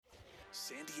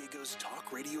San Diego's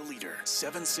talk radio leader,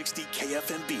 760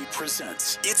 KFMB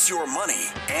presents It's Your Money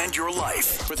and Your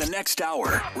Life. For the next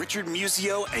hour, Richard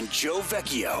Musio and Joe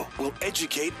Vecchio will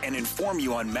educate and inform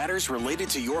you on matters related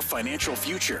to your financial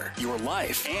future, your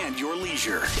life, and your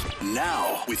leisure.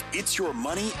 Now, with It's Your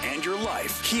Money and Your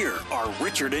Life, here are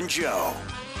Richard and Joe.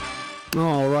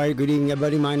 All right, good evening,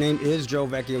 everybody. My name is Joe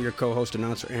Vecchio, your co-host,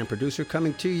 announcer, and producer,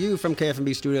 coming to you from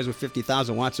KFMB Studios with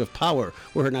 50,000 watts of power.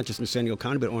 We're heard not just in San Diego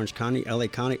County, but Orange County, LA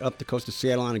County, up the coast of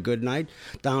Seattle on a good night,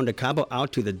 down to Cabo,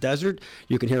 out to the desert.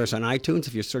 You can hear us on iTunes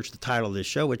if you search the title of this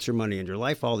show, It's Your Money and Your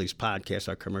Life. All these podcasts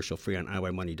are commercial-free on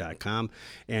iWayMoney.com.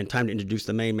 And time to introduce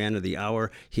the main man of the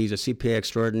hour. He's a CPA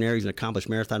extraordinaire. He's an accomplished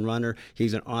marathon runner.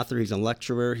 He's an author. He's a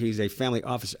lecturer. He's a family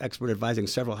office expert advising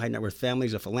several high-net-worth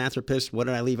families, a philanthropist. What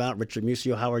did I leave out? Richard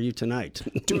Musio, how are you tonight?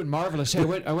 Doing marvelous. Hey,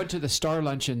 I went to the Star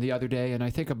Luncheon the other day, and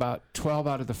I think about 12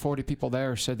 out of the 40 people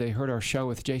there said they heard our show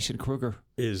with Jason Kruger.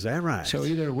 Is that right? So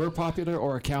either we're popular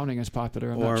or accounting is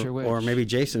popular. I'm not sure which. Or maybe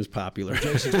Jason's popular.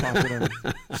 Jason's popular.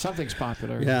 Something's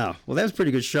popular. Yeah. Well, that was a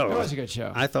pretty good show. It was a good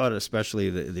show. I thought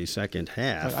especially the second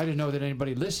half. I didn't know that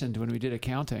anybody listened when we did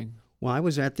accounting. Well, I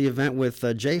was at the event with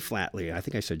Jay Flatley. I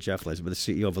think I said Jeff Flatley, but the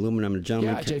CEO of Aluminum. And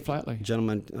Jay Flatley.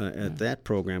 Gentleman at that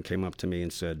program came up to me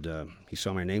and said, he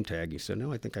saw my name tag. He said,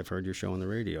 no, I think I've heard your show on the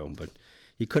radio. But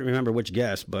he couldn't remember which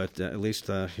guest, but at least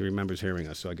he remembers hearing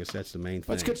us. So I guess that's the main thing.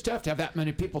 Well, it's good stuff to have that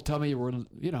many people tell me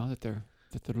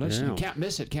that they're listening. Yeah. Can't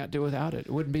miss it, can't do without it.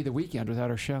 It wouldn't be the weekend without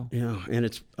our show. Yeah, and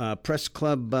it's press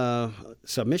club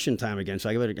submission time again, so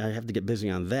I have to get busy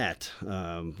on that.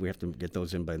 We have to get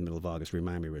those in by the middle of August.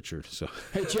 Remind me, Richard. So.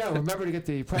 Hey, Joe, remember to get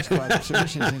the press club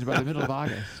submissions in by the middle of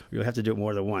August. You'll have to do it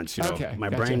more than once. Okay, my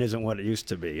brain isn't what it used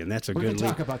to be, and that's a we good. We can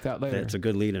talk about that later. That's a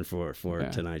good lead-in for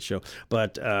tonight's show.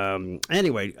 But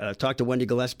anyway, talked to Wendy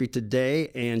Gillespie today,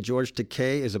 and George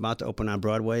Takei is about to open on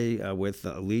Broadway with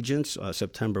Allegiance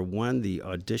September 1. The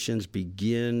auditions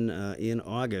begin in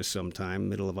August sometime,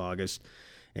 middle of August,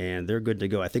 and they're good to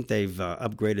go. I think they've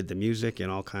upgraded the music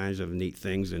and all kinds of neat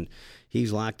things, and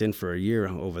he's locked in for a year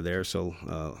over there, so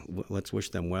let's wish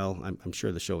them well. I'm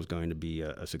sure the show is going to be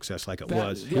a success like it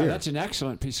was here. Yeah, that's an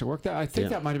excellent piece of work. I think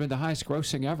that might have been the highest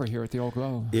grossing ever here at the Old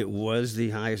Globe. It was the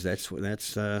highest.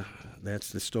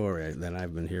 That's the story that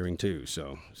I've been hearing too.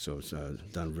 So it's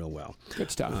done real well.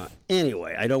 Good stuff.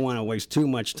 Anyway, I don't want to waste too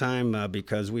much time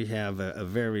because we have a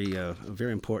very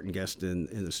important guest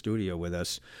in the studio with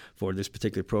us for this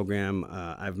particular program.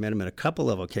 I've met him on a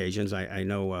couple of occasions. I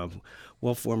know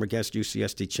former guest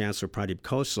UCSD Chancellor Pradeep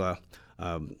Khosla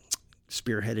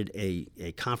spearheaded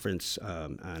a conference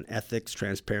on ethics,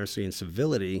 transparency, and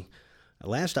civility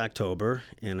last October,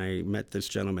 and I met this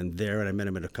gentleman there, and I met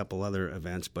him at a couple other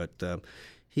events, but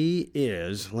he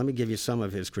is, let me give you some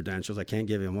of his credentials. I can't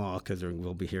give him all because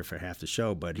we'll be here for half the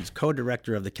show, but he's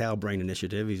co-director of the CalBrain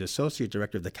Initiative. He's associate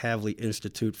director of the Kavli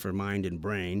Institute for Mind and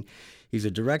Brain. He's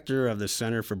a director of the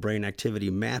Center for Brain Activity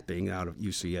Mapping out of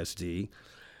UCSD.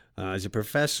 He's a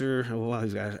professor. Well,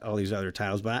 he's got all these other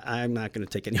titles, but I'm not going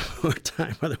to take any more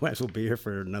time. Otherwise, we'll be here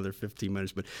for another 15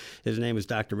 minutes. But his name is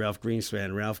Dr. Ralph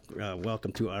Greenspan. Ralph,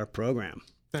 welcome to our program.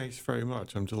 Thanks very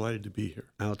much. I'm delighted to be here.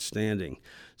 Outstanding.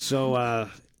 So,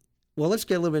 well, let's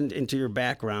get a little bit into your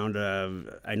background.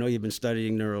 I know you've been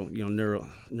studying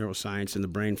neuroscience in the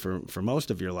brain for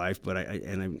most of your life, but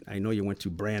I know you went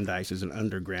to Brandeis as an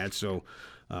undergrad. So.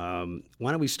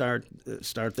 Why don't we start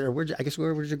there? Where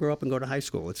did you grow up and go to high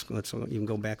school? Let's even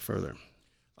go back further.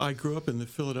 I grew up in the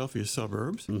Philadelphia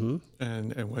suburbs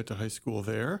and went to high school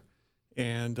there,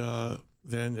 and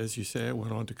then, as you say, I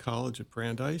went on to college at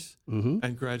Brandeis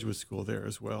and graduate school there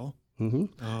as well.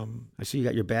 I see you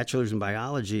got your bachelor's in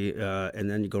biology, and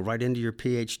then you go right into your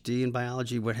PhD in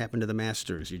biology. What happened to the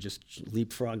master's? You just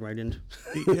leapfrog right into?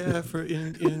 Yeah,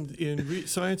 in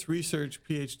science research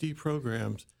PhD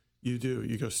programs. You do.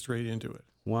 You go straight into it.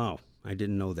 Wow. I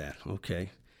didn't know that.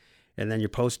 Okay. And then your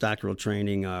postdoctoral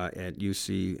training at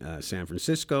UC San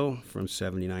Francisco from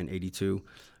 79-82.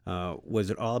 Was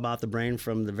it all about the brain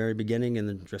from the very beginning and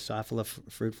the Drosophila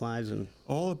fruit flies? And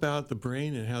all about the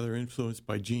brain and how they're influenced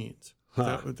by genes.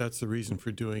 That's the reason for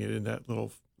doing it in that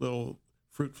little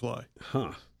fruit fly.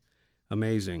 Huh.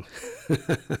 Amazing.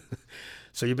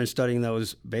 So you've been studying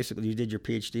those, basically you did your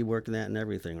PhD work in that and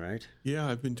everything, right? Yeah,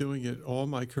 I've been doing it all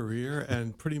my career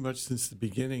and pretty much since the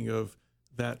beginning of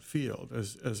that field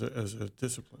as a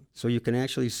discipline. So you can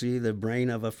actually see the brain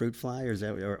of a fruit fly, or is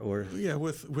that or Yeah,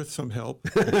 with some help.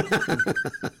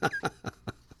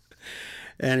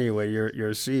 Anyway, your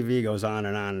CV goes on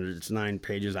and on. It's 9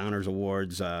 pages, honors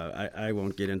awards. I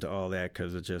won't get into all that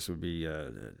because it just would be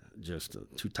just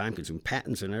too time-consuming.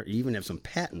 Patents, and you even have some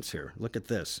patents here. Look at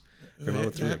this.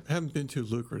 haven't been too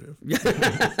lucrative.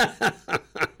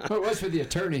 Well, it was for the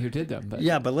attorney who did them. But.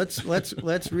 Yeah, but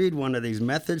let's read one of these: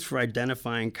 methods for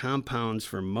identifying compounds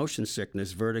for motion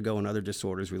sickness, vertigo, and other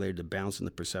disorders related to balance and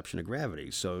the perception of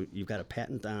gravity. So you've got a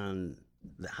patent on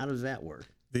how does that work?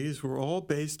 These were all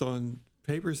based on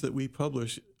papers that we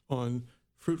published on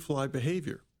fruit fly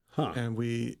behavior, and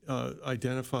we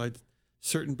identified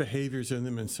certain behaviors in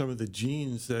them and some of the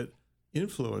genes that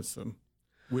influence them,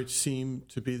 which seem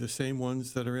to be the same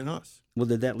ones that are in us. Well,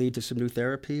 did that lead to some new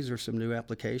therapies or some new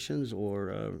applications,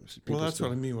 or? Well, that's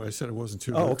what I mean when I said it wasn't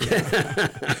too. Oh, okay.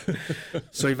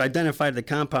 So you've identified the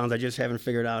compounds. I just haven't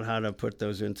figured out how to put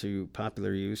those into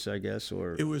popular use, I guess,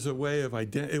 or. It was a way of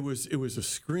it was a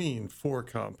screen for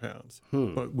compounds,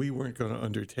 but we weren't going to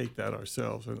undertake that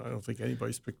ourselves, and I don't think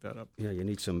anybody's picked that up. Yeah, you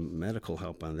need some medical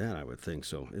help on that, I would think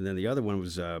so. And then the other one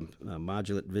was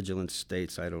modulate vigilant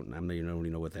states. I don't really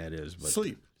know what that is, but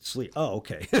sleep. Sleep. Oh,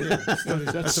 okay.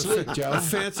 That's sleep, Joe.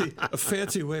 A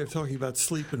fancy way of talking about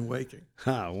sleep and waking.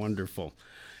 Ah, wonderful.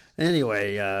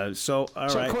 Anyway, all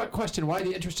right. Question: why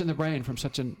the interest in the brain from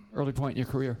such an early point in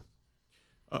your career?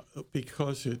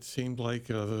 Because it seemed like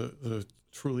the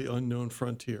truly unknown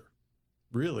frontier,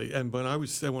 really. And when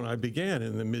I began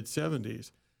in the mid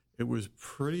 '70s, it was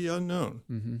pretty unknown.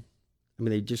 Mm-hmm. I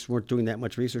mean, they just weren't doing that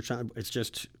much research on it. It's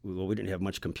just, well, we didn't have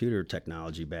much computer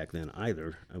technology back then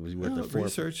either.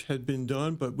 Research had been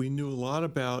done, but we knew a lot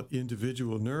about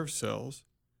individual nerve cells,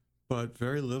 but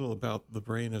very little about the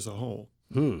brain as a whole.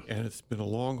 And it's been a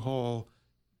long haul,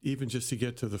 even just to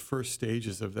get to the first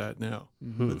stages of that now.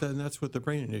 But then that's what the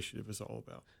Brain Initiative is all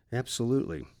about.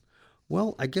 Absolutely.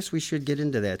 Well, I guess we should get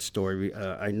into that story.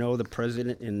 I know the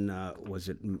president in,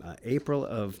 April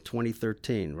of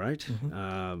 2013, right?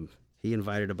 He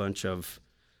invited a bunch of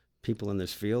people in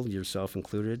this field, yourself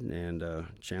included, and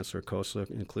Chancellor Khosla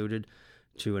included,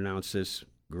 to announce this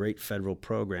great federal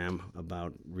program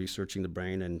about researching the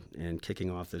brain and kicking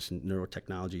off this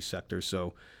neurotechnology sector.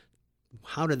 So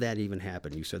how did that even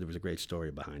happen? You said there was a great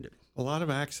story behind it. A lot of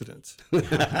accidents.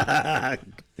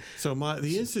 So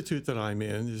the institute that I'm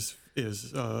in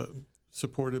is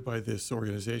supported by this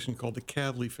organization called the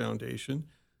Kavli Foundation,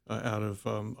 out of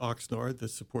Oxnard, that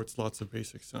supports lots of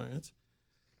basic science.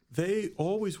 They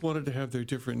always wanted to have their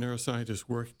different neuroscientists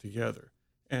work together,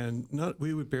 and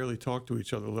we would barely talk to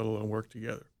each other, let alone work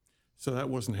together. So that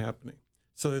wasn't happening.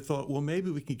 So they thought, well,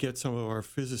 maybe we could get some of our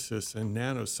physicists and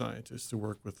nanoscientists to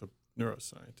work with the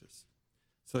neuroscientists.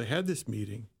 So they had this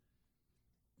meeting.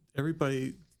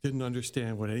 Everybody didn't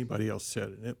understand what anybody else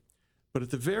said in it. But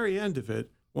at the very end of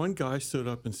it, one guy stood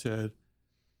up and said,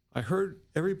 I heard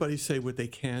everybody say what they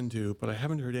can do, but I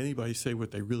haven't heard anybody say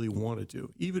what they really want to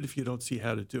do, even if you don't see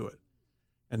how to do it.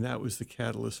 And that was the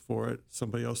catalyst for it.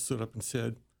 Somebody else stood up and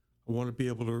said, I want to be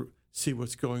able to see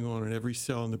what's going on in every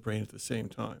cell in the brain at the same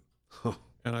time.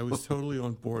 And I was totally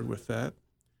on board with that.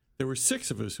 There were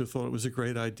 6 of us who thought it was a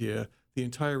great idea. The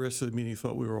entire rest of the meeting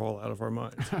thought we were all out of our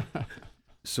minds.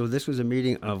 So this was a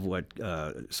meeting of what,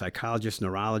 psychologists,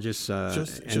 neurologists,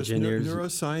 engineers? Just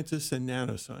neuroscientists and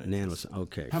nanoscientists.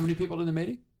 Okay. How many people in the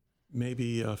meeting?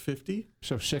 Maybe 50.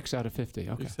 So 6 out of 50,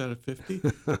 okay. 6 out of 50.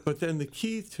 But then the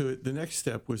key to it, the next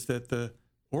step was that the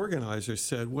organizers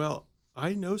said, well,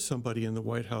 I know somebody in the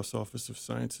White House Office of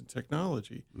Science and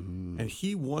Technology, and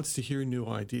he wants to hear new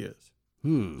ideas.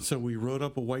 So we wrote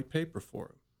up a white paper for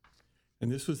him.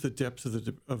 And this was the depths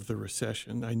of the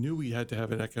recession. I knew we had to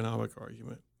have an economic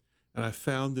argument. And I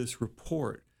found this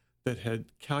report that had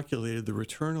calculated the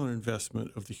return on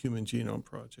investment of the Human Genome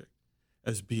Project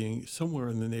as being somewhere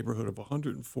in the neighborhood of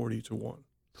 140 to 1.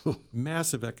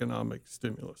 Massive economic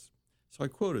stimulus. So I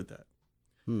quoted that.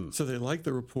 So they liked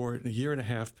the report, and a year and a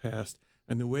half passed.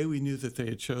 And the way we knew that they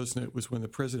had chosen it was when the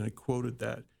president quoted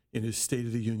that in his State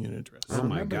of the Union address. Oh,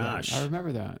 my gosh. I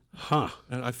remember that. Huh.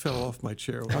 And I fell off my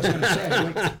chair. I was going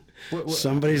to say,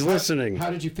 somebody's listening. How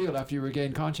did you feel after you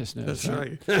regained consciousness? That's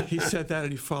right. He said that,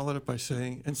 and he followed it by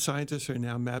saying, and scientists are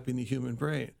now mapping the human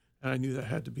brain. And I knew that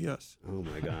had to be us. Oh,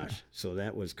 my gosh. So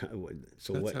that was,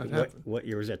 so That's what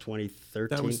year was that,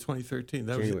 2013? That was 2013.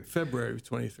 That January. was February of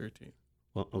 2013.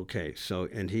 Well, okay. So,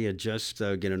 and he had just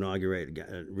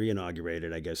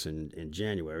re-inaugurated, I guess, in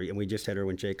January, and we just had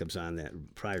Erwin Jacobs on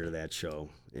that prior to that show.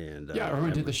 And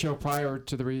Erwin did the show prior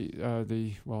to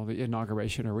the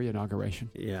inauguration or re-inauguration.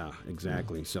 Yeah,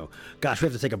 exactly. So, gosh, we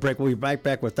have to take a break. We'll be right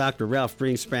back with Dr. Ralph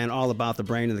Greenspan, all about the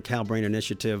brain and the Cal Brain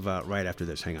Initiative right after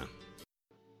this. Hang on.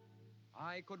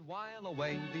 I could while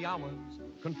away the hours,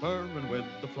 conferring with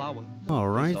the flowers. All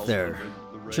right there.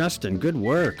 Justin, good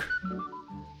work.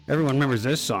 Everyone remembers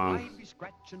this song.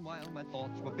 I'm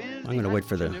going to wait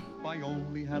for the...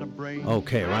 Okay,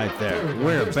 Okay, right there.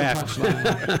 We're back.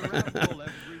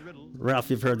 Ralph,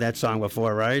 you've heard that song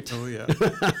before, right? Oh, yeah.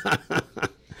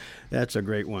 That's a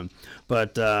great one.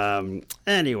 But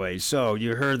anyway, so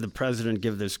you heard the president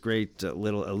give this great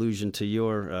little allusion to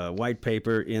your white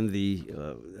paper in the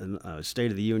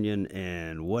State of the Union,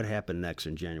 and what happened next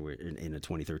in January in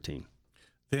 2013?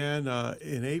 Then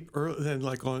in April,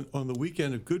 like on the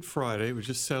weekend of Good Friday, we're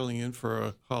just settling in for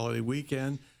a holiday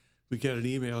weekend. We get an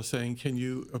email saying, "Can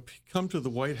you come to the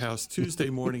White House Tuesday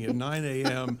morning at 9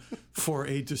 a.m. for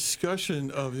a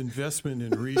discussion of investment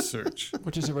in research?"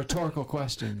 Which is a rhetorical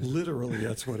question. Literally,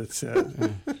 that's what it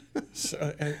said.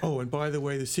 So, and by the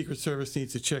way, the Secret Service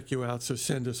needs to check you out, so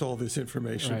send us all this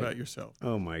information Right. about yourself.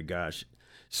 Oh my gosh!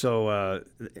 So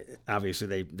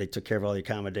obviously they took care of all the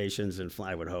accommodations, and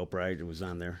I would hope, right? It was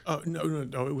on there.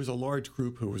 No. It was a large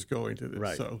group who was going to this,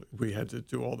 Right. so we had to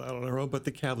do all that on our own. But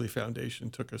the Kavli Foundation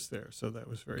took us there, so that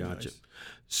was very Gotcha. nice.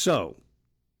 So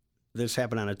this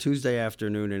happened on a Tuesday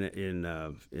afternoon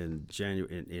in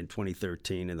January in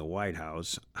 2013 in the White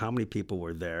House. How many people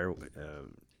were there?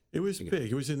 It was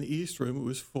big. It was in the East Room. It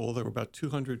was full. There were about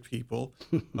 200 people.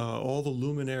 All the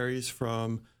luminaries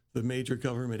from the major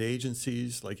government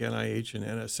agencies like NIH and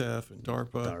NSF and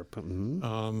DARPA.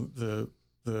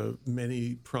 The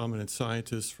many prominent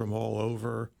scientists from all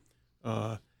over.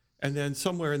 And then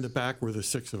somewhere in the back were the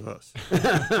six of us.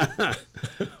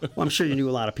 Well, I'm sure you knew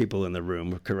a lot of people in the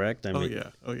room, correct? I mean,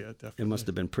 Oh yeah, definitely. it must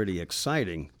have been pretty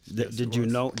exciting. Yes, Did it you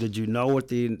was. know? Did you know what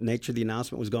the nature of the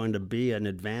announcement was going to be in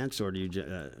advance, or do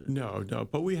you? No.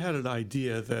 But we had an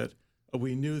idea that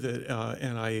we knew that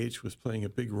NIH was playing a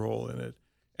big role in it.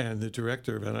 And the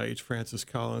director of NIH, Francis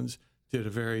Collins, did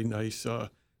a very nice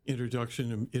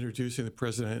introduction, introducing the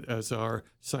president as our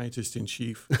scientist in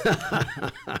chief.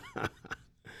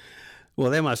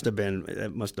 Well, that must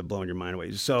have blown your mind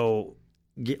away. So,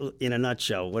 in a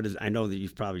nutshell, what is? I know that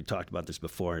you've probably talked about this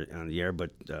before on the air,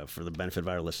 but for the benefit of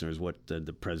our listeners, what did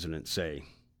the president say?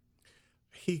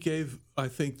 He gave, I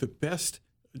think, the best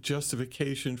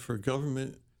justification for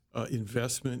government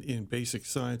investment in basic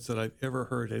science that I've ever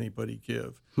heard anybody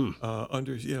give.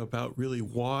 About really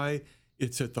why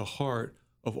it's at the heart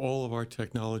of all of our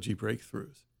technology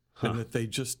breakthroughs, and that they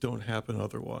just don't happen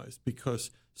otherwise, because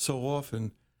so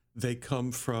often they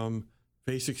come from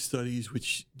basic studies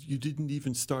which you didn't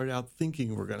even start out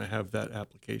thinking were going to have that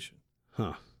application.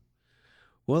 Huh.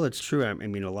 Well, it's true. I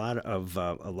mean, a lot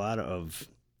of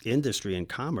industry and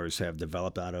commerce have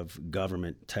developed out of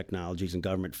government technologies and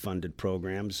government-funded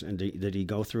programs. And did he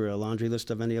go through a laundry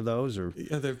list of any of those? Or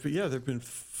There've been.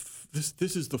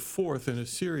 This is the fourth in a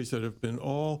series that have been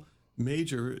all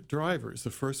major drivers.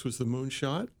 The first was the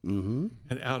moonshot, and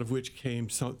out of which came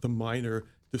the minor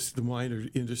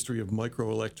industry of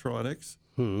microelectronics.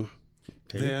 Okay.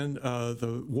 Then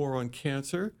the war on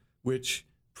cancer, which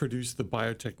produced the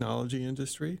biotechnology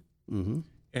industry.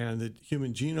 And the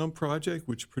Human Genome Project,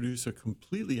 which produced a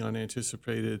completely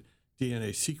unanticipated DNA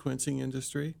sequencing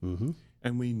industry.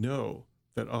 And we know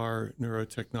that our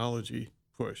neurotechnology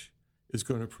push is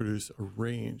going to produce a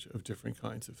range of different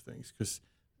kinds of things, because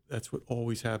that's what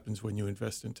always happens when you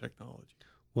invest in technology.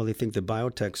 Well, they think the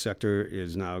biotech sector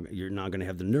you're now going to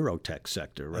have the neurotech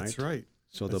sector, right? That's right.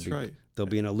 So That's right. there'll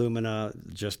be an Illumina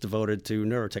just devoted to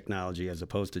neurotechnology as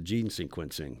opposed to gene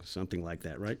sequencing, something like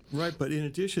that, right? Right, but in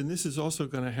addition, this is also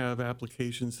going to have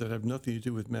applications that have nothing to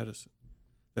do with medicine,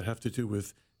 that have to do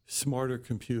with smarter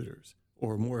computers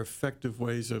or more effective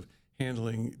ways of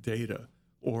handling data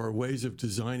or ways of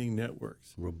designing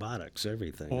networks. Robotics,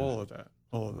 everything. All of that.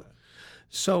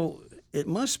 So it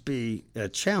must be a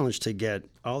challenge to get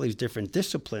all these different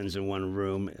disciplines in one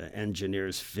room,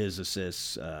 engineers,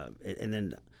 physicists, and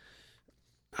then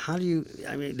how do you,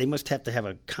 I mean, they must have to have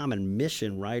a common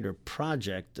mission, right, or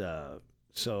project. I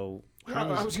was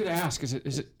going to ask, is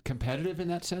it competitive in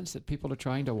that sense, that people are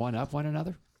trying to one-up one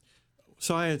another?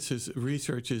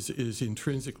 Research is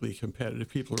intrinsically competitive.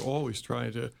 People are always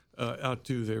trying to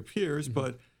outdo their peers,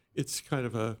 but it's kind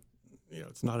of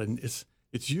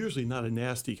it's usually not a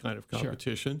nasty kind of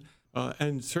competition. Sure.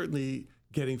 And certainly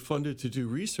getting funded to do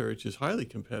research is highly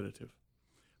competitive.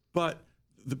 But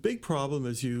the big problem,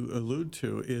 as you allude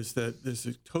to, is that there's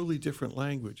totally different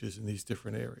languages in these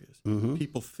different areas.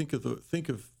 People think of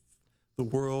the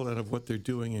world and of what they're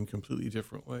doing in completely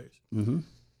different ways.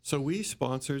 So we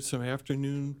sponsored some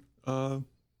afternoon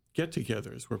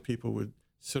get-togethers where people would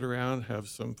sit around, have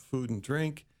some food and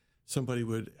drink. Somebody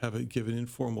would give an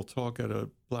informal talk at a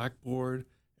blackboard,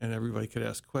 and everybody could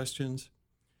ask questions.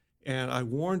 And I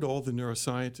warned all the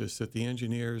neuroscientists that the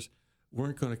engineers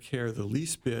weren't going to care the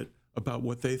least bit about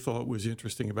what they thought was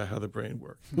interesting about how the brain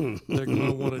works. They're going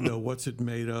to want to know what's it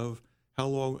made of, how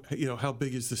long, how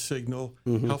big is the signal,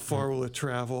 how far will it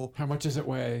travel, How much does it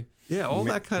weigh? yeah, all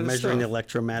that kind of stuff. Measuring the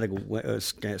electromagnetic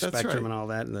spectrum and all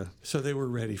that. And So they were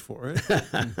ready for it.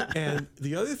 And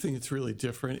the other thing that's really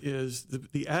different is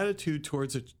the attitude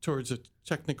towards a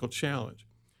technical challenge.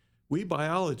 We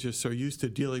biologists are used to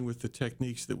dealing with the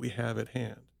techniques that we have at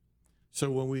hand.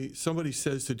 So when somebody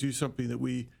says to do something that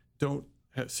we don't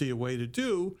see a way to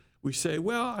do, we say,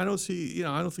 well, I don't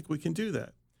think we can do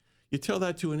that. You tell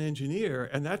that to an engineer,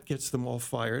 and that gets them all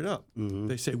fired up.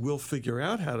 They say, we'll figure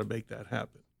out how to make that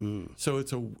happen. So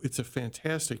it's a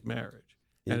fantastic marriage,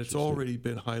 and it's already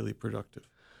been highly productive.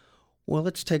 Well,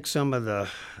 let's take some of the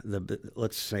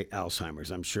let's say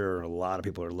Alzheimer's. I'm sure a lot of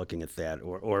people are looking at that.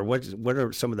 Or what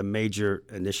are some of the major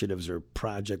initiatives or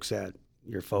projects that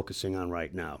you're focusing on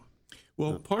right now?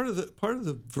 Well, part of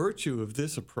the virtue of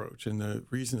this approach, and the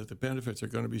reason that the benefits are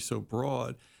going to be so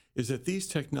broad, is that these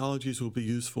technologies will be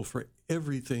useful for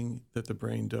everything that the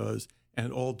brain does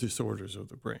and all disorders of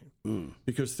the brain.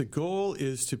 Because the goal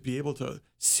is to be able to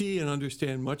see and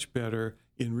understand much better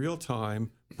in real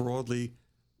time, broadly,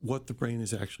 what the brain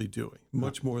is actually doing,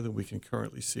 much more than we can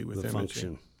currently see with The imaging.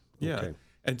 function. Yeah, Okay.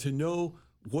 and to know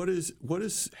what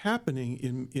is happening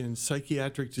in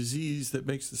psychiatric disease that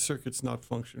makes the circuits not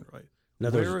function right. In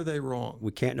other Where words, are they wrong?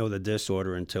 We can't know the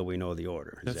disorder until we know the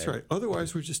order. Is That's that- right.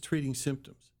 Otherwise, we're just treating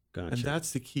symptoms. Gotcha. And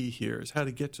that's the key here, is how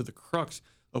to get to the crux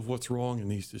of what's wrong in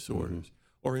these disorders.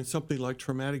 Or in something like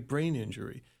traumatic brain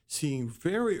injury, seeing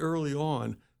very early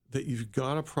on that you've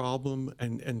got a problem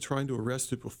and trying to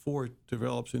arrest it before it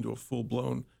develops into a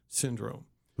full-blown syndrome.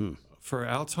 For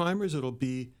Alzheimer's, it'll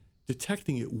be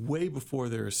detecting it way before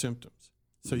there are symptoms,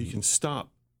 so you can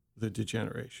stop the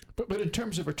degeneration. But in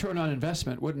terms of return on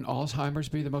investment, wouldn't Alzheimer's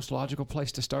be the most logical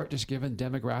place to start, just given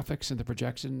demographics and the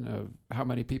projection of how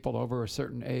many people over a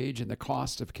certain age and the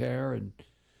cost of care and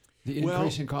the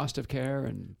increasing cost of care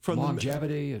and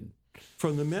longevity?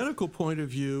 From the medical point of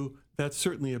view, that's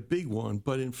certainly a big one.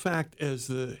 But in fact, as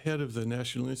the head of the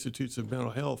National Institutes of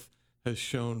Mental Health has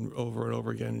shown over and over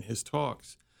again in his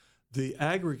talks, the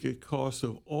aggregate cost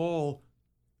of all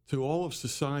of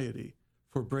society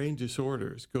for brain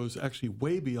disorders goes actually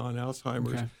way beyond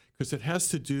Alzheimer's, because it has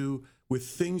to do with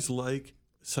things like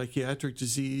psychiatric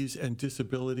disease and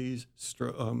disabilities,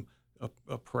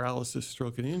 paralysis,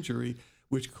 stroke, and injury,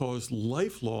 which cause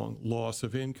lifelong loss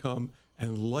of income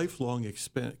and lifelong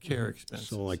care expenses.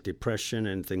 So like depression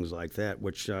and things like that,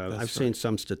 which I've seen right.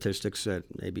 some statistics that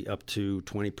maybe up to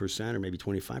 20% or maybe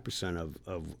 25%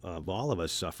 of all of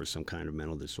us suffer some kind of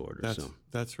mental disorder.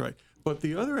 That's right. But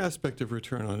the other aspect of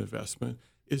return on investment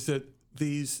is that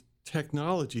these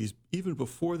technologies, even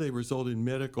before they result in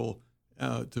medical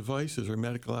devices or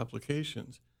medical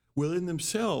applications, will in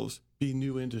themselves be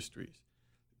new industries.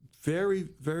 Very,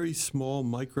 very small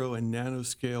micro and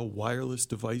nanoscale wireless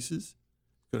devices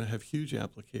going to have huge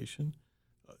application.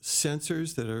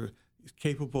 Sensors that are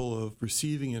capable of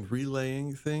receiving and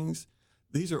relaying things.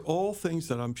 These are all things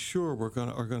that I'm sure are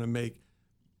going to make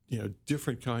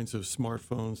different kinds of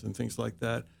smartphones and things like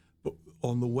that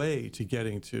on the way to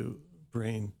getting to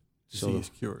brain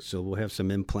disease cures. So we'll have some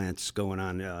implants going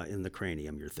on in the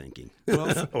cranium, you're thinking,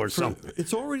 Well, or something.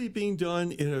 It's already being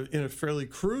done in a fairly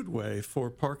crude way for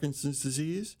Parkinson's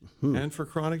disease and for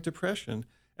chronic depression,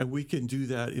 and we can do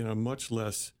that in a much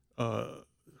less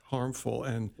harmful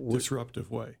and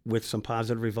disruptive way. With some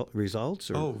positive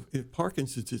results? Or? Oh, in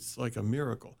Parkinson's, it's like a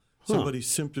miracle. Somebody's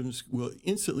symptoms will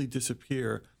instantly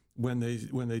disappear when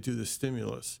they do the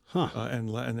stimulus, and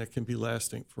that can be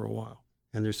lasting for a while.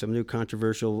 And there's some new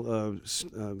controversial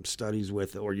studies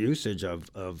with or usage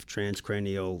of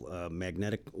transcranial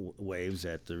magnetic waves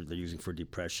that they're using for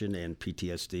depression and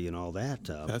PTSD and all that.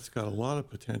 That's got a lot of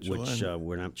potential. Which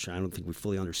we're not. I don't think we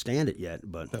fully understand it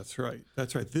yet. But that's right.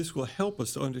 That's right. This will help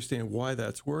us to understand why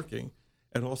that's working,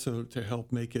 and also to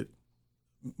help make it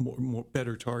more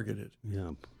better targeted.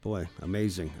 Yeah, boy,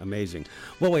 amazing.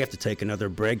 Well, we have to take another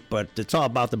break, but it's all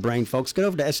about the brain, folks. Get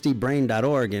over to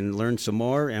sdbrain.org and learn some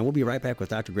more, and we'll be right back with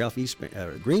Dr. Ralph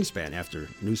Greenspan after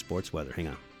New Sports Weather. Hang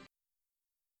on.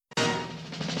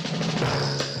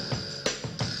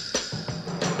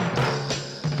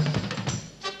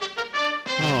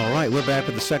 All right, we're back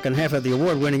with the second half of the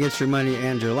award-winning It's Your Money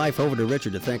and Your Life. Over to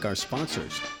Richard to thank our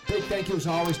sponsors. Big thank you as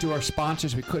always to our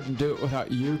sponsors. We couldn't do it without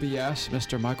UBS,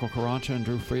 Mr. Michael Carrancha and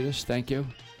Drew Freitas. Thank you,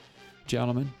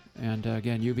 gentlemen. And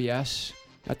again, UBS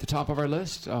at the top of our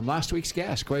list. Last week's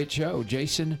guest, great show,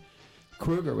 Jason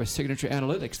Kruger with Signature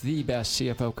Analytics, the best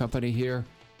CFO company here.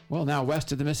 Well, now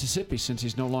west of the Mississippi, since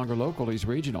he's no longer local, he's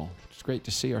regional. It's great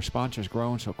to see our sponsors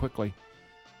growing so quickly.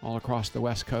 all across the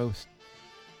West Coast.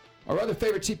 Our other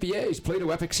favorite CPAs,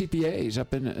 Plato Epic CPAs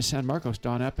up in San Marcos,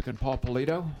 Don Epic and Paul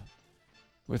Polito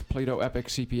with Plato Epic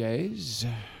CPAs.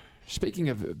 Speaking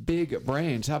of big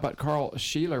brains, how about Carl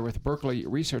Sheeler with Berkeley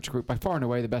Research Group, by far and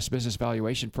away the best business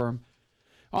valuation firm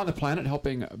on the planet,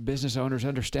 helping business owners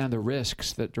understand the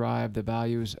risks that drive the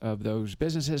values of those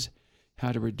businesses,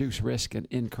 how to reduce risk and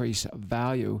increase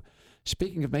value.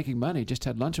 Speaking of making money, just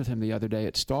had lunch with him the other day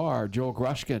at Star. Joel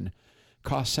Grushkin,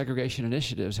 Cost Segregation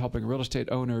Initiatives, helping real estate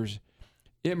owners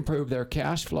improve their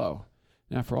cash flow.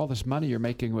 Now, for all this money you're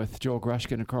making with Joel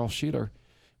Grushkin and Carl Sheeler,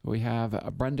 we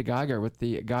have Brenda Geiger with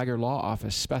the Geiger Law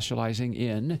Office, specializing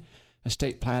in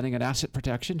estate planning and asset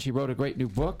protection. She wrote a great new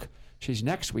book. She's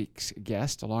next week's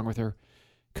guest, along with her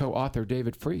co-author,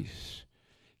 David Fries.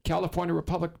 California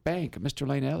Republic Bank, Mr.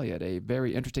 Lane Elliott, a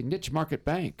very interesting niche market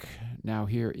bank, now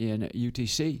here in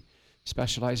UTC,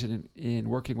 specializing in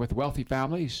working with wealthy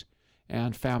families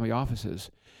and family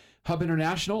offices. Hub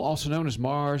International, also known as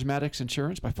Mars Maddox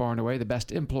Insurance, by far and away the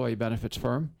best employee benefits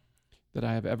firm that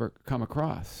I have ever come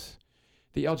across.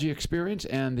 The LG Experience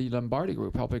and the Lombardi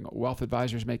Group, helping wealth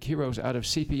advisors make heroes out of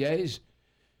CPAs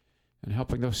and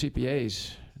helping those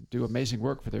CPAs do amazing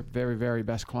work for their very, very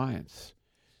best clients.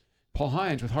 Paul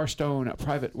Hines with Hearthstone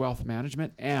Private Wealth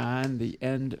Management and the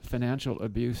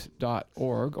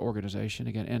EndFinancialAbuse.org organization.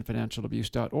 Again,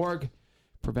 EndFinancialAbuse.org,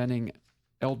 preventing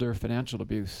elder financial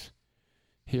abuse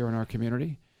here in our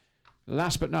community.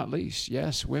 Last but not least,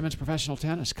 yes, women's professional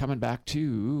tennis coming back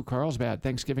to Carlsbad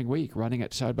Thanksgiving week, running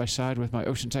it side by side with my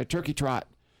Oceanside Turkey Trot.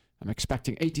 I'm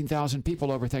expecting 18,000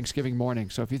 people over Thanksgiving morning.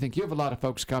 So if you think you have a lot of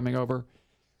folks coming over,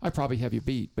 I probably have you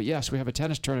beat. But yes, we have a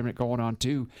tennis tournament going on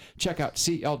too. Check out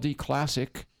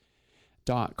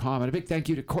cldclassic.com. And a big thank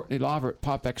you to Courtney Lawver at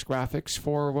PopX Graphics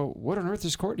for, well, what on earth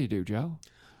does Courtney do, Joe?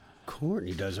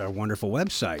 Courtney does our wonderful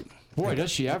website. Boy, does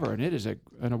she ever. And it is an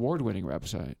award-winning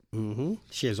website. Mm-hmm.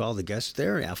 She has all the guests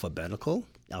there,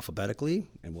 alphabetically.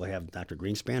 And we'll have Dr.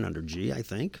 Greenspan under G, I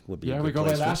think. Would be we go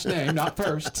by last name, not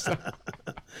first.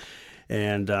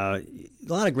 And a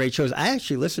lot of great shows. I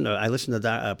listened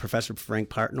to Professor Frank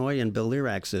Partnoy and Bill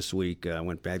Lirax this week. I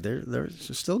went back there.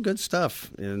 There's still good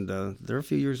stuff, and they're a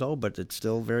few years old, but it's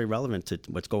still very relevant to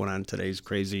what's going on in today's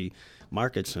crazy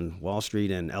markets in Wall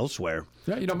Street and elsewhere.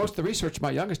 Yeah, most of the research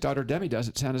my youngest daughter Demi does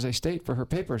at San Jose State for her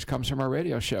papers comes from our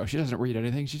radio show. She doesn't read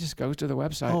anything; she just goes to the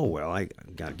website. Oh well, I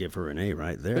got to give her an A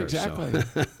right there. Exactly.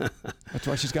 So. That's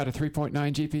why she's got a 3.9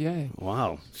 GPA.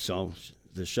 Wow. So.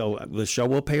 The show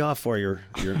will pay off for your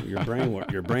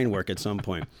brain work at some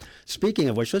point. Speaking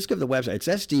of which, let's give the website. It's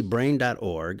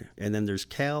sdbrain.org, and then there's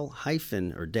cal-brain.org,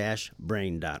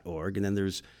 and then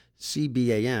there's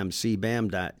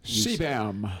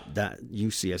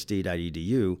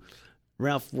cbam.ucsd.edu.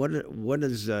 Ralph, what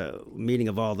is the meaning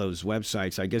of all those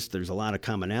websites? I guess there's a lot of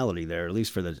commonality there, at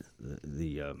least for the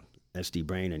SD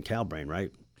Brain and Cal Brain, right?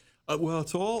 Well,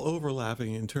 it's all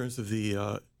overlapping in terms of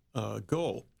the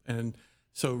goal. And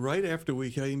so right after we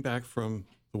came back from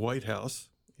the White House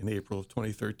in April of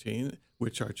 2013,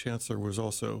 which our chancellor was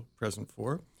also present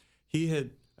for, he had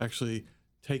actually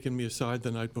taken me aside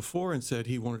the night before and said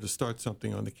he wanted to start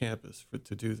something on the campus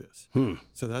to do this.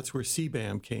 So that's where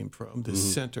CBAM came from,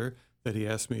 this center that he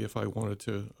asked me if I wanted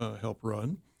to help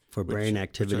run. For brain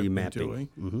activity mapping.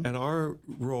 And our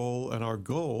role and our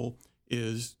goal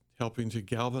is helping to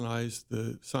galvanize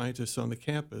the scientists on the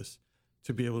campus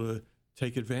to be able to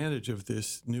take advantage of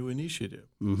this new initiative.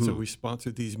 So we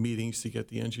sponsored these meetings to get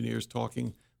the engineers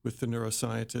talking with the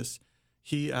neuroscientists.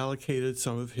 He allocated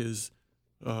some of his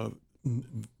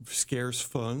scarce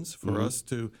funds for us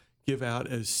to give out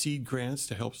as seed grants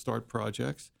to help start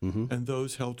projects, and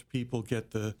those helped people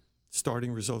get the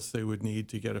starting results they would need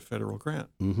to get a federal grant.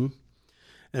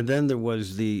 And then there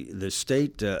was the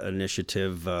state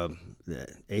initiative,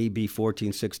 AB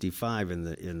 1465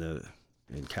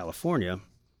 in California.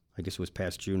 I guess it was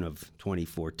past June of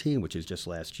 2014, which is just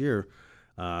last year.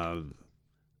 How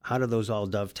do those all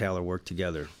dovetail or work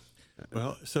together?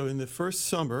 Well, so in the first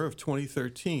summer of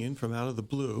 2013, from out of the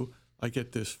blue, I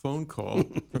get this phone call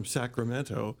from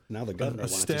Sacramento. Now the governor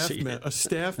wants to see it. A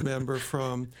staff member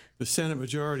from the Senate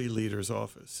Majority Leader's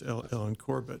office, Ellen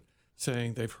Corbett,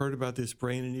 saying they've heard about this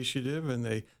brain initiative and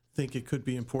they think it could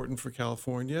be important for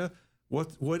California.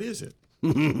 What is it?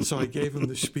 So I gave him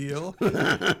the spiel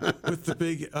with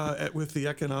the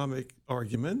economic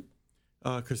argument,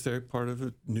 because they're part of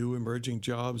a new emerging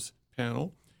jobs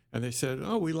panel. And they said,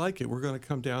 oh, we like it. We're going to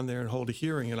come down there and hold a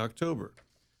hearing in October.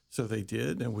 So they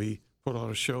did, and we put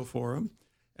on a show for them.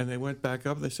 And they went back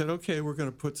up. And they said, okay, we're going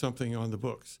to put something on the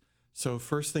books. So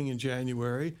first thing in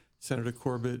January, Senator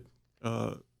Corbett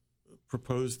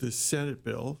proposed this Senate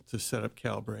bill to set up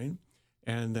CalBrain.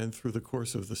 And then through the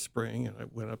course of the spring, and I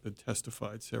went up and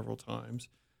testified several times,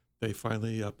 they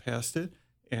finally passed it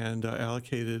and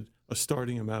allocated a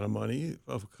starting amount of money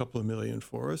of a couple of million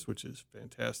for us, which is a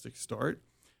fantastic start,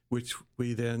 which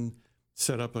we then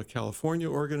set up a California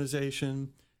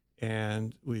organization,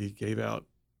 and we gave out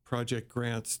project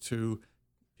grants to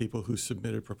people who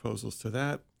submitted proposals to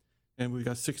that. And we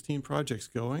got 16 projects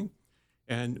going.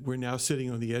 And we're now sitting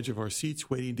on the edge of our seats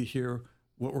waiting to hear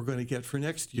what we're going to get for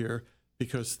next year,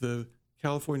 because the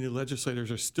California legislators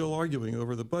are still arguing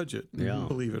over the budget,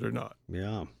 believe it or not.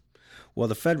 Yeah. Well,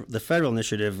 the federal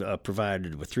initiative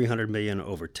provided with $300 million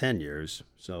over 10 years,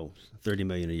 so $30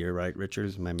 million a year, right, Richard?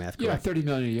 Is my math correct? Yeah, $30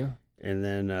 million a year. And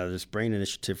then this BRAIN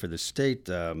initiative for the state,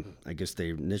 I guess they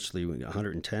initially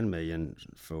 $110 million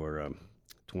for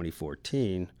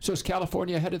 2014. So is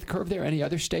California ahead of the curve there? Any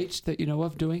other states that you know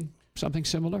of doing something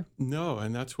similar? No,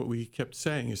 and that's what we kept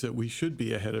saying, is that we should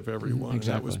be ahead of everyone.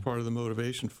 Exactly. And that was part of the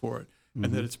motivation for it.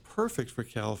 And that it's perfect for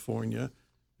California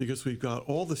because we've got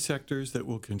all the sectors that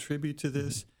will contribute to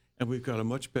this, and we've got a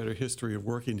much better history of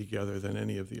working together than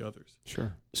any of the others.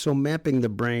 Sure. So mapping the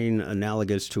brain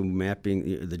analogous to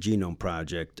mapping the Genome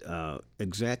Project,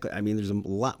 exactly. I mean, there's a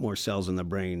lot more cells in the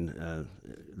brain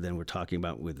than we're talking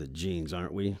about with the genes,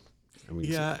 aren't we? I mean,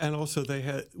 yeah, and also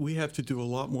we have to do a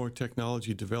lot more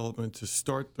technology development to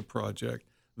start the project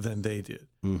than they did.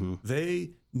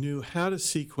 They knew how to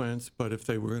sequence, but if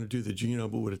they were going to do the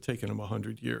genome, it would have taken them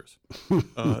 100 years.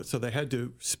 So they had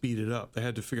to speed it up. They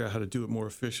had to figure out how to do it more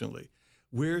efficiently.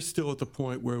 We're still at the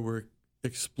point where we're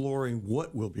exploring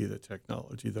what will be the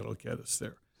technology that'll get us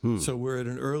there. So we're at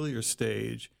an earlier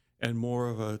stage and more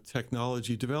of a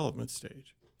technology development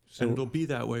stage. And it'll be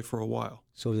that way for a while.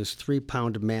 So this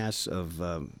 3-pound mass of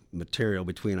material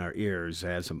between our ears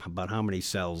has about how many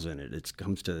cells in it? It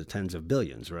comes to the tens of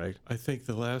billions, right? I think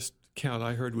the last count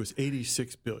I heard was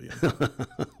 86 billion.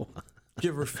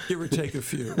 Give or take a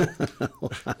few.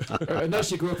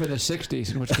 Unless you grew up in the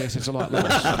 60s, in which case it's a lot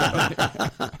less.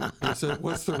 So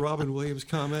what's the Robin Williams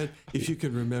comment? If you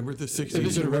can remember the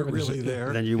 60s, you weren't really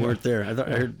there. Then you weren't there.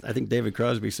 I think David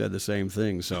Crosby said the same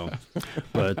thing. So,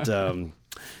 but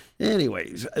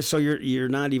anyways, so you're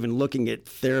not even looking at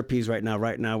therapies right now.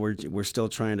 Right now, we're still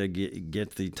trying to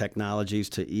get the technologies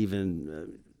to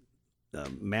even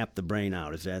map the brain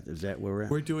out. Is that where we're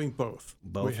at? We're doing both.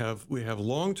 We have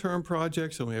long-term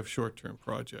projects and we have short-term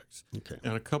projects. Okay.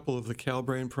 And a couple of the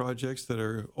CalBrain projects that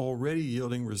are already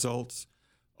yielding results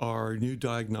are new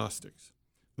diagnostics.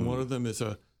 One of them is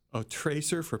a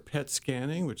tracer for PET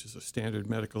scanning, which is a standard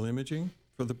medical imaging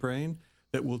for the brain,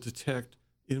 that will detect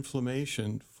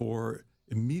inflammation for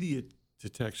immediate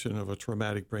detection of a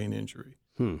traumatic brain injury.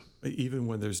 Even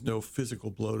when there's no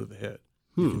physical blow to the head,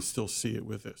 you can still see it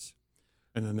with this.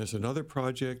 And then there's another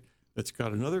project that's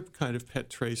got another kind of PET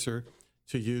tracer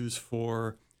to use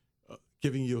for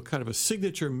giving you a kind of a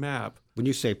signature map. When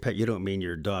you say PET, you don't mean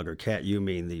your dog or cat. You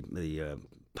mean the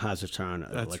positron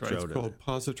That's electrode. right. It's called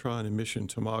positron emission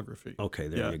tomography. Okay,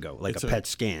 there you go. Like a PET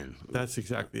scan. That's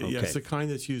exactly it. Okay. Yeah, it's the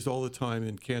kind that's used all the time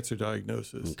in cancer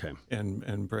diagnosis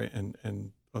and brain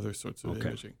and other sorts of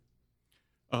imaging.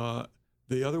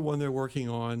 The other one they're working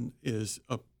on is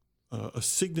a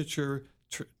signature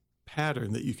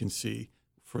pattern that you can see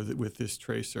with this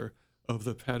tracer of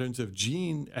the patterns of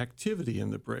gene activity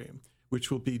in the brain,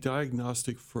 which will be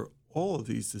diagnostic for all of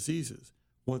these diseases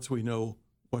once we know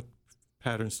what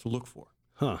patterns to look for.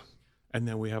 And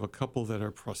then we have a couple that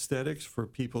are prosthetics for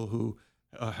people who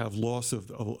have loss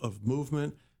of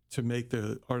movement to make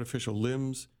the artificial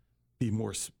limbs be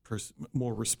more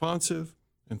responsive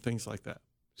and things like that.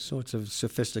 So it's a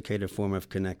sophisticated form of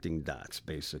connecting dots,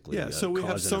 basically. Yeah, so we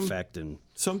have some effect and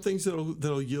some things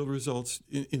that'll yield results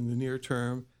in the near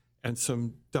term, and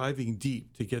some diving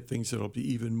deep to get things that'll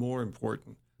be even more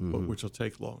important, but which will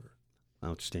take longer.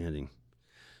 Outstanding.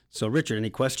 So, Richard, any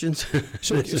questions?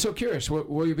 So curious,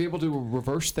 will you be able to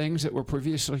reverse things that were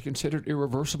previously considered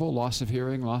irreversible? Loss of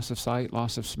hearing, loss of sight,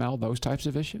 loss of smell, those types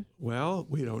of issues? Well,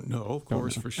 we don't know, of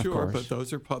course, for sure.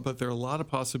 But but there are a lot of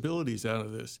possibilities out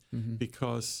of this,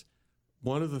 because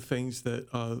one of the things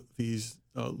that these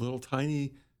little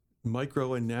tiny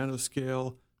micro and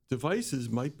nanoscale devices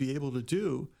might be able to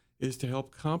do is to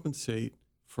help compensate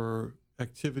for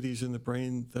activities in the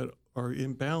brain that are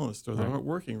imbalanced or that aren't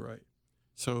working right.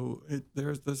 So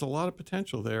there's a lot of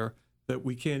potential there that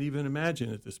we can't even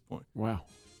imagine at this point. Wow.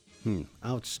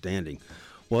 Outstanding.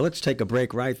 Well, let's take a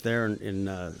break right there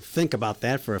and think about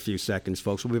that for a few seconds,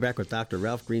 folks. We'll be back with Dr.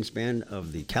 Ralph Greenspan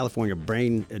of the California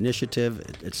Brain Initiative,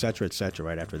 et cetera,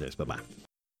 right after this. Bye-bye.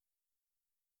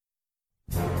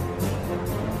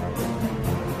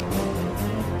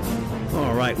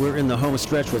 right, we're in the home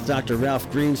stretch with Dr. Ralph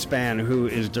Greenspan, who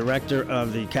is director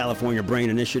of the California Brain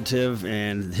Initiative,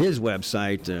 and his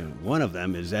website, one of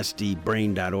them, is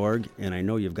sdbrain.org, and I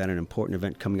know you've got an important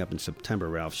event coming up in September,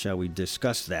 Ralph. Shall we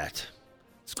discuss that?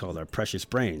 It's called Our Precious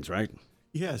Brains, right?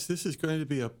 Yes, this is going to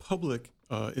be a public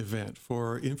event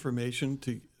for information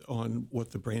on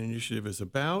what the Brain Initiative is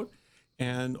about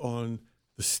and on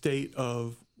the state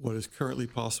of what is currently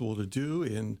possible to do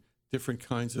in different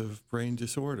kinds of brain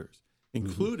disorders,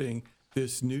 including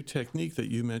this new technique that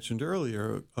you mentioned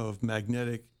earlier of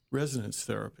magnetic resonance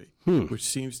therapy, which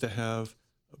seems to have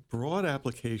a broad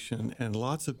application and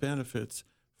lots of benefits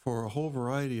for a whole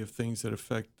variety of things that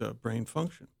affect brain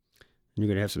function. You're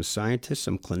going to have some scientists,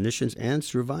 some clinicians, and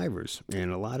survivors,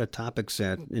 and a lot of topics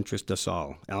that interest us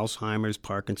all. Alzheimer's,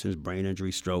 Parkinson's, brain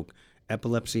injury, stroke,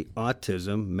 epilepsy,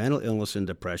 autism, mental illness and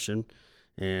depression,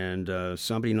 and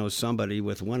somebody knows somebody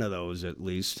with one of those at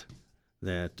least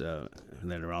that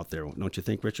are out there. Don't you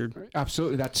think, Richard?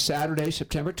 Absolutely. That's Saturday,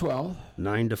 September 12th.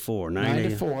 9 to 4. 9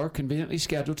 to 4, conveniently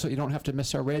scheduled, so you don't have to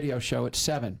miss our radio show at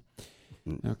 7.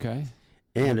 Okay.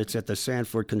 And it's at the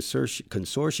Sanford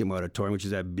Consortium Auditorium, which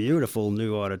is that beautiful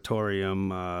new auditorium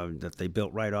that they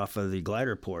built right off of the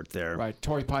glider port there. Right,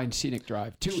 Torrey Pine Scenic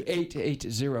Drive,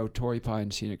 2880 Torrey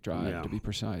Pine Scenic Drive, to be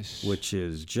precise. Which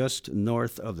is just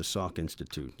north of the Salk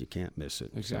Institute. You can't miss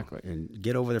it. Exactly. So, and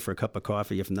get over there for a cup of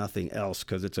coffee, if nothing else,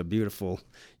 because it's a beautiful,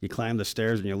 you climb the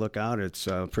stairs and you look out, it's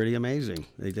pretty amazing.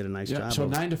 They did a nice job. So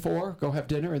 9 to 4, go have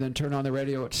dinner, and then turn on the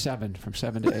radio at 7, from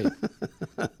 7 to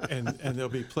 8. And there'll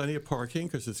be plenty of parking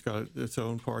because it's got its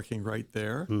own parking right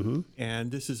there.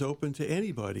 And this is open to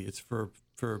anybody. It's for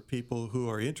people who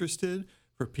are interested,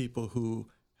 for people who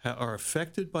are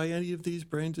affected by any of these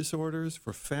brain disorders,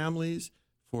 for families,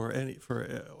 for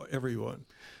everyone.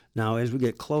 Now, as we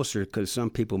get closer, because some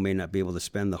people may not be able to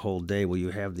spend the whole day, will you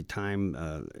have the time,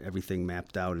 everything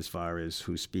mapped out as far as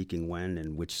who's speaking when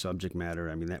and which subject matter?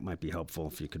 I mean, that might be helpful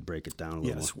if you could break it down a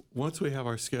little. Yes. Once we have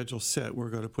our schedule set,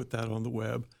 we're going to put that on the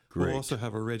web. Great. We'll also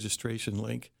have a registration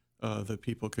link that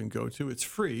people can go to. It's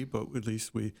free, but at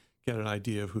least we get an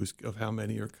idea of how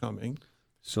many are coming.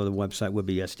 So the website would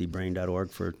be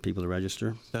sdbrain.org for people to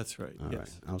register? That's right, All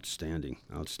yes. right.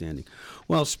 Outstanding.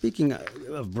 Well, speaking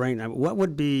of brain, what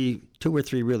would be 2 or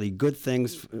 3 really good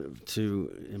things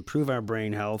to improve our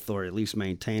brain health or at least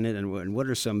maintain it, and what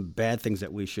are some bad things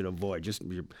that we should avoid?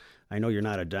 I know you're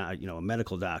not a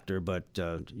medical doctor, but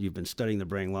you've been studying the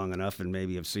brain long enough and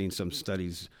maybe have seen some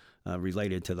studies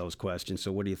related to those questions.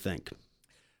 So what do you think?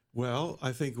 Well,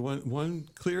 I think one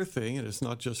clear thing, and it's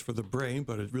not just for the brain,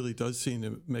 but it really does seem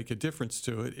to make a difference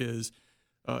to it, is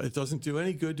it doesn't do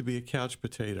any good to be a couch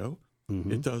potato.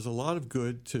 It does a lot of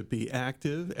good to be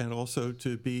active and also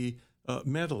to be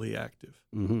mentally active.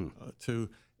 And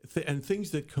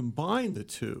things that combine the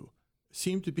two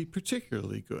seem to be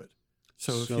particularly good.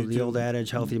 So if you the old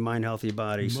adage, healthy mind, healthy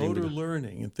body. Motor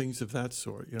learning and things of that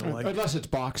sort. Unless it's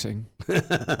boxing.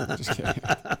 Just kidding.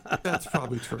 That's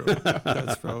probably true.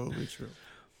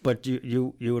 But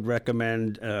you would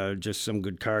recommend just some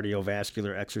good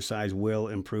cardiovascular exercise will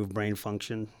improve brain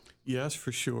function? Yes,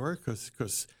 for sure,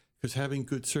 because having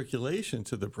good circulation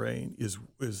to the brain is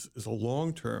a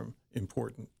long-term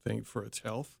important thing for its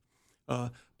health.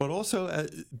 But also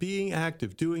being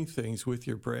active, doing things with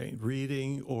your brain,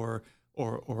 reading or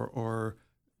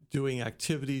doing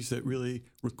activities that really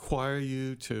require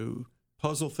you to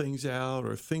puzzle things out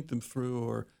or think them through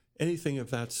or anything of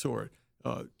that sort.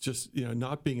 Just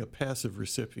not being a passive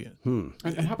recipient.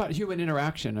 And how about human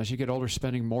interaction? As you get older,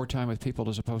 spending more time with people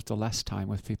as opposed to less time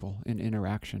with people in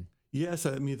interaction. Yes,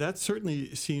 I mean, that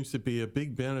certainly seems to be a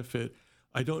big benefit.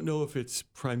 I don't know if it's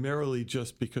primarily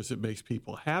just because it makes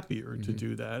people happier to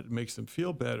do that, it makes them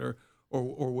feel better,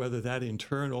 or whether that in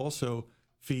turn also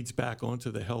feeds back onto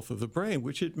the health of the brain,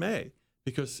 which it may,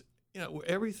 because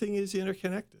everything is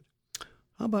interconnected.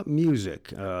 How about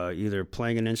music? Either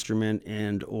playing an instrument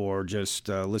and or just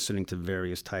listening to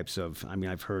various types of,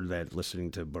 I've heard that listening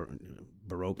to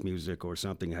Baroque music or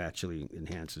something actually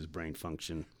enhances brain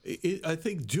function. I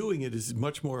think doing it is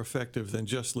much more effective than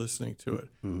just listening to it.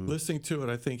 Listening to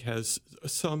it, I think, has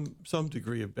some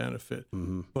degree of benefit,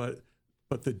 but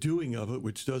the doing of it,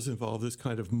 which does involve this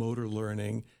kind of motor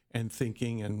learning and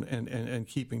thinking and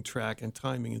keeping track and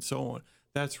timing and so on,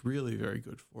 that's really very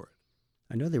good for it.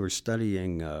 I know they were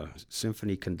studying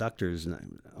symphony conductors, not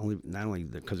only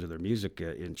because of their music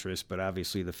interest, but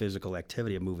obviously the physical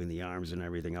activity of moving the arms and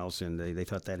everything else, and they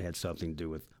thought that had something to do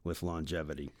with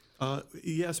longevity.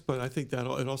 Yes, but I think that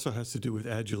it also has to do with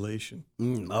adulation.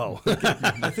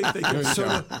 I think they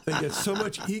get so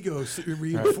much ego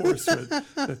reinforcement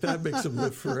that makes them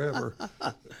live forever.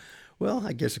 Well,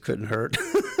 I guess it couldn't hurt.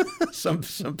 Some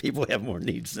people have more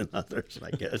needs than others,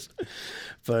 I guess.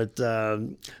 But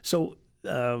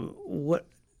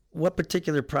what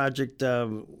particular project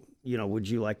would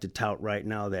you like to tout right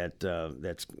now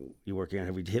that's you're working on?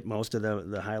 Have we hit most of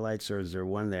the highlights, or is there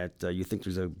one that you think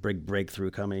there's a big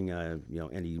breakthrough coming?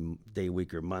 Any day,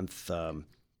 week, or month?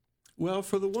 Well,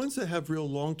 for the ones that have real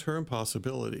long-term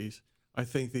possibilities, I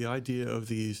think the idea of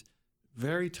these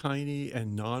very tiny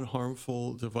and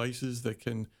non-harmful devices that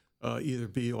can either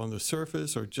be on the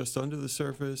surface or just under the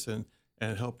surface and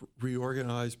help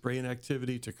reorganize brain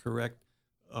activity to correct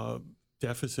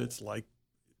deficits like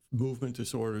movement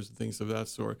disorders and things of that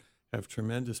sort have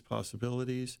tremendous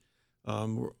possibilities.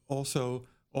 We're also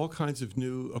all kinds of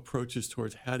new approaches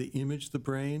towards how to image the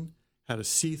brain, how to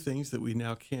see things that we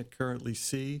now can't currently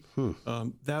see.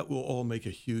 That will all make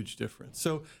a huge difference.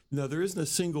 So, no, there isn't a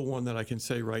single one that I can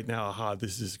say right now, aha,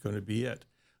 this is going to be it.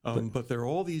 But there are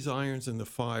all these irons in the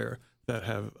fire that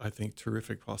have, I think,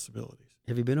 terrific possibilities.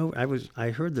 Have you been over? I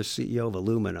heard the CEO of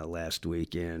Illumina last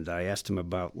week, and I asked him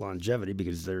about longevity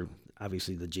because they're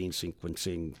obviously the gene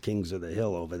sequencing kings of the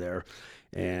hill over there.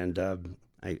 And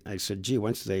I said, gee,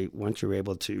 once you're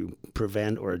able to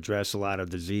prevent or address a lot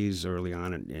of disease early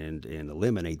on and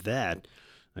eliminate that,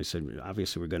 I said,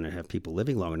 obviously we're going to have people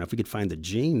living long enough. We could find the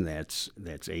gene that's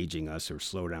aging us or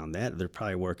slow down that. They're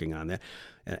probably working on that.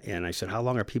 And I said, how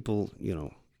long are people,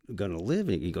 going to live?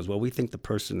 And he goes, well, we think the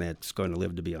person that's going to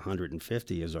live to be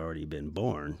 150 has already been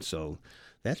born. So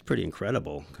that's pretty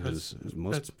incredible. That's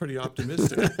pretty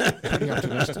optimistic. Pretty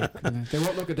optimistic. They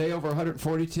won't look a day over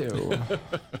 142.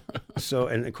 So,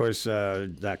 and of course,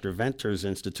 Dr. Venter's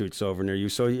Institute's over near you.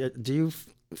 So do you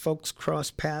folks cross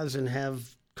paths and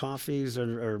have coffees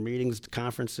or meetings,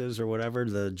 conferences or whatever,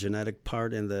 the genetic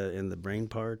part and the brain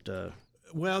part?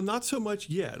 Well, not so much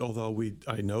yet, although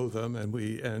I know them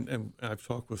and I've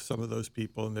talked with some of those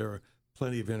people, and there are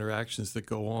plenty of interactions that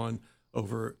go on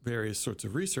over various sorts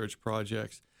of research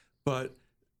projects. But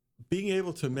being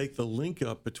able to make the link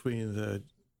up between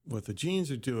what the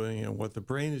genes are doing and what the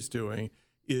brain is doing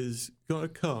is going to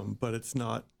come, but it's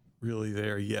not really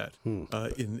there yet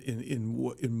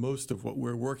in most of what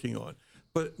we're working on.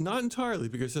 But not entirely,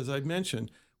 because as I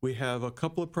mentioned, we have a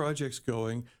couple of projects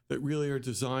going that really are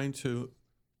designed to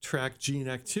track gene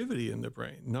activity in the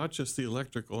brain, not just the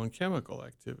electrical and chemical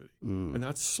activity. And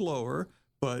that's slower,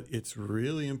 but it's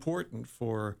really important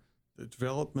for the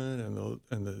development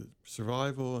and the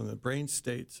survival and the brain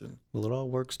states. And well, it all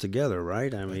works together,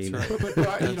 right? I mean, right.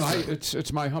 but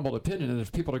it's my humble opinion that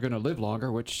if people are going to live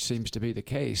longer, which seems to be the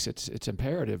case, it's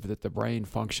imperative that the brain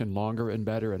function longer and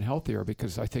better and healthier,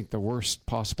 because I think the worst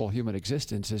possible human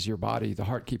existence is your body, the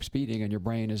heart keeps beating, and your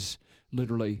brain is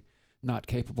literally not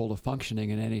capable of functioning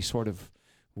in any sort of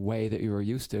way that you were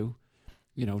used to,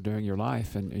 during your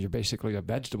life, and you're basically a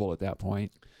vegetable at that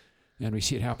point. And we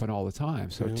see it happen all the time,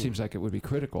 so it seems like it would be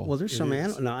critical. Well, there's some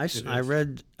animals. No,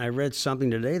 I read something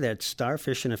today that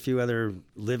starfish and a few other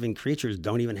living creatures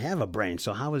don't even have a brain.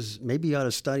 So maybe you ought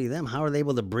to study them. How are they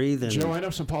able to breathe? Joe, I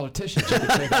know some politicians who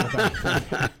could say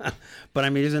that about. But I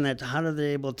mean, how are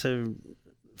they able to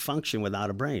function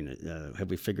without a brain? Have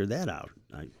we figured that out?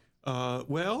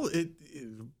 Well,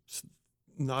 it's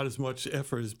not as much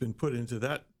effort has been put into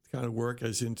that kind of work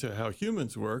as into how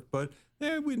humans work, but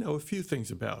we know a few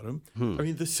things about them. I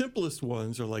mean, the simplest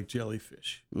ones are like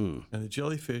jellyfish. And the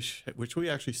jellyfish, which we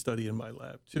actually study in my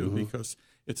lab too, because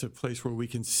it's a place where we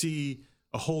can see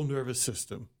a whole nervous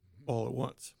system all at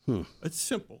once. It's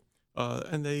simple.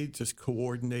 And they just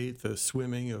coordinate the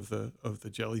swimming of the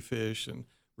jellyfish and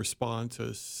respond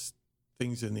to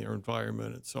things in their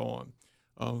environment and so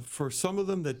on. For some of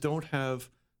them that don't have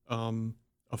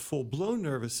a full-blown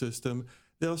nervous system,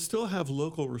 they'll still have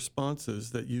local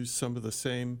responses that use some of the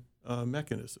same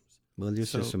mechanisms. Well,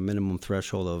 there's just a minimum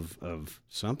threshold of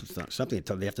something.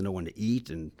 They have to know when to eat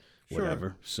and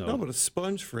whatever. Sure. No, but a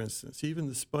sponge, for instance, even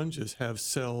the sponges have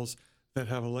cells that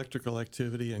have electrical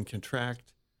activity and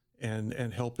contract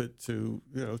and help it to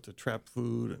trap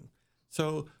food. And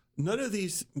so none of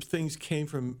these things came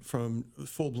from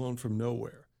full-blown from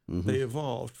nowhere. They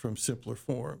evolved from simpler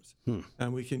forms.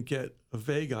 And we can get a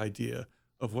vague idea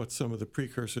of what some of the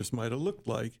precursors might have looked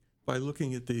like by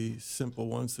looking at the simple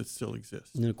ones that still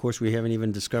exist. And of course, we haven't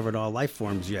even discovered all life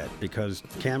forms yet because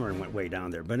Cameron went way down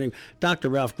there. But anyway, Dr.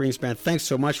 Ralph Greenspan, thanks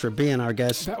so much for being our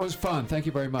guest. That was fun. Thank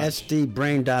you very much.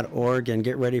 SDbrain.org, and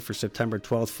get ready for September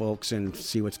 12th, folks, and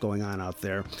see what's going on out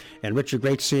there. And Richard,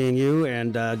 great seeing you.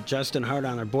 And Justin Hart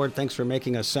on our board, thanks for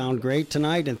making us sound great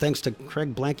tonight. And thanks to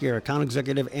Craig Blanky, our account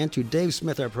executive, and to Dave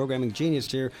Smith, our programming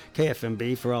genius here,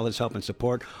 KFMB, for all his help and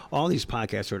support. All these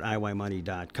podcasts are at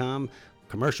iYmoney.com.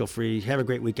 commercial free. Have a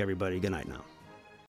great week, everybody. Good night now.